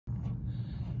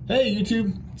Hey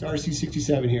YouTube, it's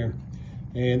RC67 here.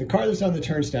 And the car that's on the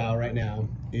turnstile right now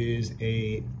is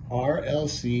a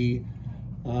RLC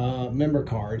member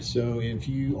card. So if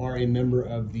you are a member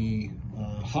of the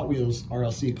Hot Wheels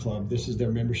RLC Club, this is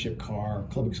their membership car,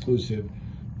 club exclusive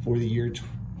for the year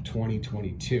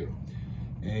 2022.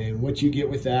 And what you get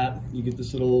with that, you get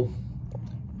this little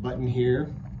button here.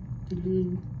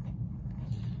 And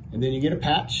then you get a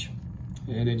patch.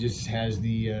 And it just has the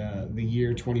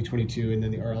year 2022 and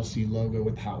then the RLC logo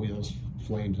with Hot Wheels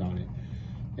flames on it.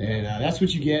 And that's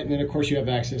what you get. And then of course you have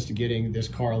access to getting this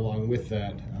car along with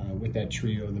that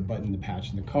trio, the button, the patch,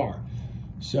 and the car.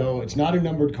 So it's not a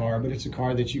numbered car, but it's a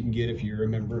car that you can get if you're a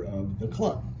member of the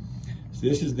club. So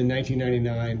this is the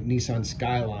 1999 Nissan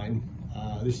Skyline.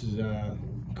 This is a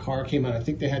car came out, I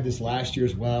think they had this last year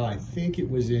as well. I think it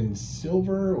was in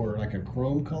silver or like a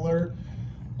chrome color.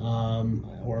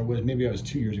 Or maybe it was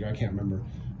 2 years ago, I can't remember.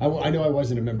 I know I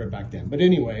wasn't a member back then. But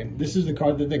anyway, this is the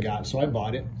car that they got, so I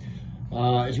bought it.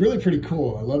 It's really pretty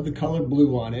cool. I love the color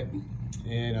blue on it,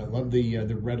 and I love the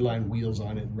red line wheels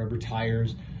on it, rubber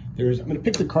tires. I'm gonna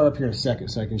pick the car up here in a second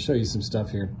so I can show you some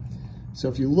stuff here. So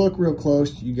if you look real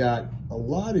close, you got a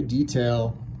lot of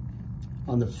detail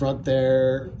on the front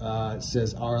there. It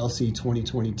says RLC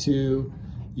 2022.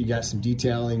 You got some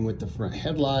detailing with the front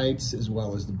headlights as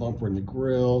well as the bumper and the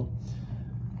grille.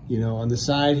 You know, on the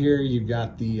side here, you've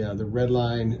got the red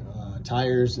line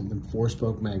tires and the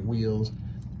 4-spoke mag wheels.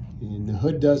 And the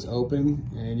hood does open,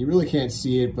 and you really can't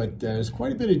see it, but there's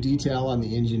quite a bit of detail on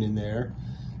the engine in there.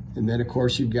 And then, of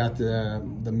course, you've got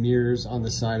the mirrors on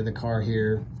the side of the car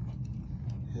here.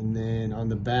 And then on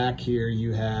the back here,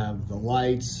 you have the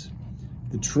lights,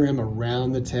 the trim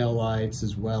around the tail lights,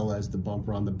 as well as the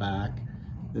bumper on the back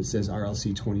that says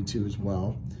RLC 22 as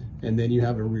well. And then you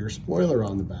have a rear spoiler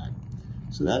on the back.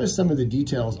 So that is some of the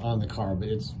details on the car, but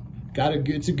it's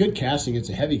a good casting. It's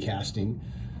a heavy casting,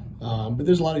 but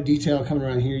there's a lot of detail coming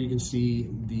around here. You can see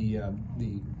the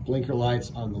blinker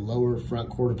lights on the lower front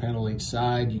quarter panel each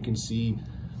side. You can see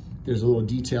there's a little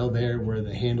detail there where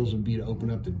the handles would be to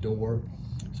open up the door.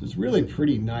 So it's really a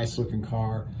pretty nice looking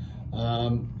car.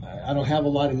 I don't have a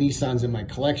lot of Nissans in my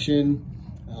collection.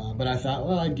 But I thought,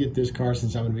 well, I'd get this car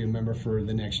since I'm going to be a member for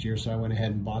the next year, so I went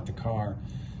ahead and bought the car.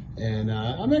 And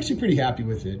I'm actually pretty happy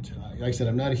with it. Like I said,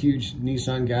 I'm not a huge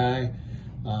Nissan guy.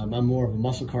 I'm more of a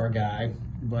muscle car guy.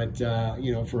 But,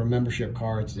 you know, for a membership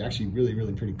car, it's actually really,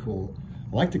 really pretty cool.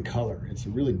 I like the color. It's a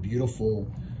really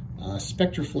beautiful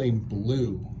Spectraflame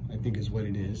blue, I think is what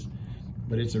it is.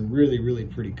 But it's a really, really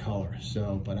pretty color.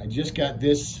 So, but I just got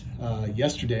this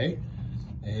yesterday.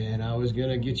 And I was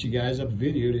gonna get you guys up a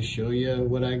video to show you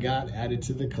what I got added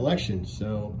to the collection.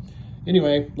 So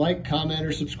anyway, like, comment,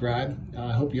 or subscribe.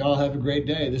 I hope you all have a great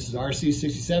day. This is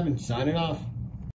RC67 signing off.